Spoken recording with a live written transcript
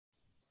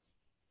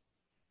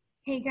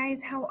Hey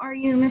guys, how are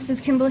you?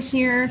 Mrs. Kimball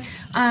here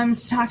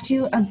to talk to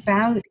you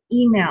about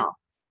email.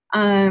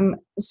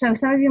 So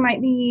some of you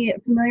might be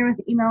familiar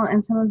with email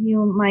and some of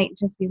you might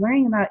just be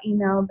learning about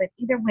email, but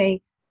either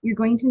way, you're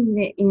going to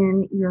need it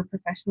in your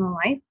professional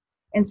life.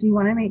 And so you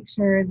want to make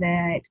sure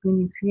that when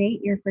you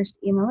create your first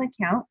email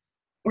account,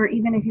 or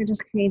even if you're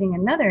just creating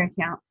another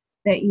account,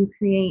 that you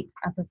create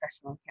a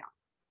professional account.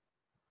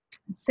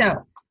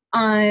 So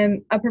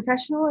a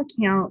professional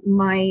account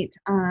might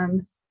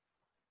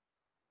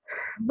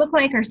look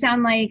like our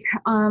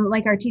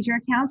teacher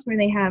accounts where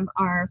they have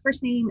our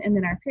first name and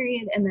then our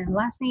period and then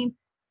last name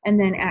and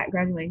then at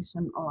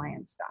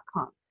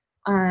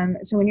graduationalliance.com.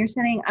 So when you're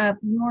setting up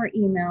your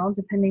email,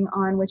 depending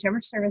on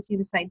whichever service you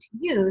decide to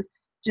use,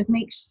 just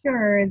make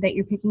sure that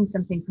you're picking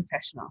something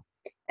professional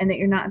and that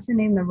you're not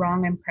sending the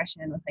wrong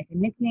impression with like a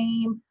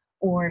nickname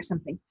or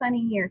something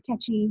funny or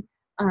catchy.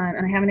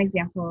 And I have an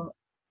example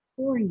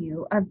for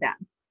you of that.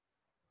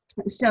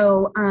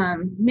 So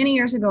many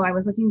years ago, I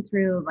was looking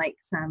through like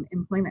some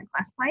employment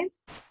classifieds,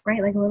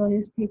 right? Like a little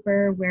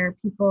newspaper where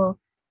people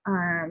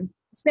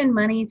spend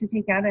money to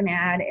take out an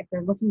ad if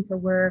they're looking for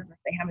work or if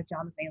they have a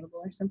job available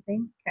or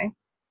something. Okay.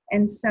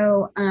 And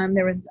so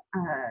there was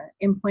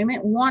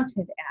employment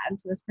wanted ad.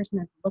 So this person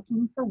is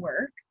looking for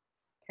work.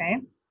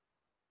 Okay.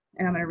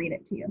 And I'm going to read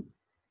it to you.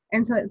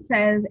 And so it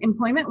says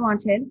employment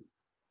wanted,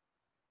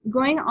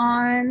 going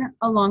on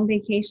a long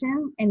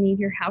vacation and need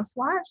your house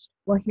washed.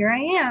 Well, here I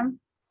am.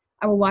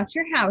 I will watch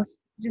your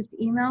house. Just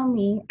email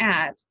me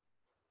at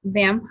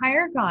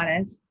vampire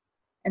goddess,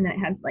 and then it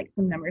has like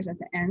some numbers at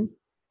the end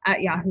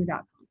at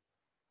yahoo.com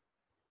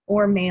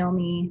or mail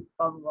me,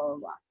 blah, blah, blah,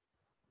 blah.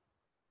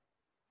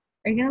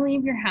 Are you going to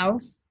leave your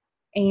house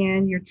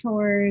and your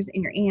chores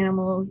and your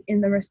animals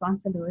in the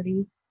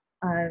responsibility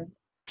of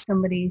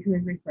somebody who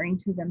is referring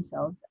to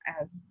themselves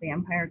as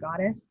vampire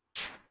goddess?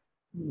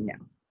 No,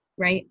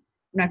 right?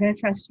 I'm not going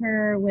to trust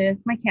her with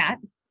my cat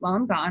while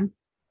I'm gone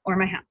or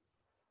my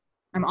house.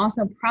 I'm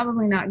also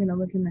probably not going to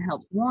look in the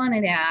help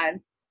wanted ad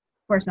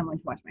for someone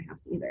to watch my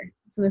house either.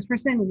 So this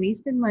person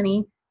wasted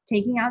money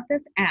taking out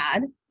this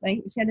ad,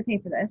 like she had to pay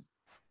for this,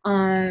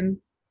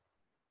 and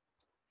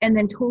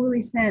then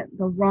totally sent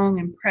the wrong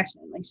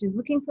impression. Like she's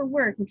looking for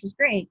work, which is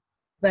great,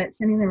 but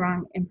sending the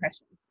wrong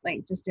impression,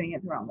 like just doing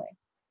it the wrong way.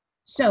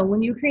 So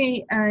when you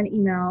create an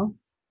email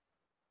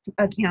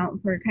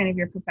account for kind of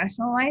your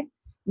professional life,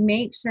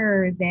 make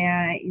sure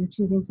that you're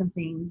choosing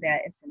something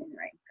that is sending the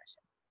right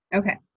impression. Okay.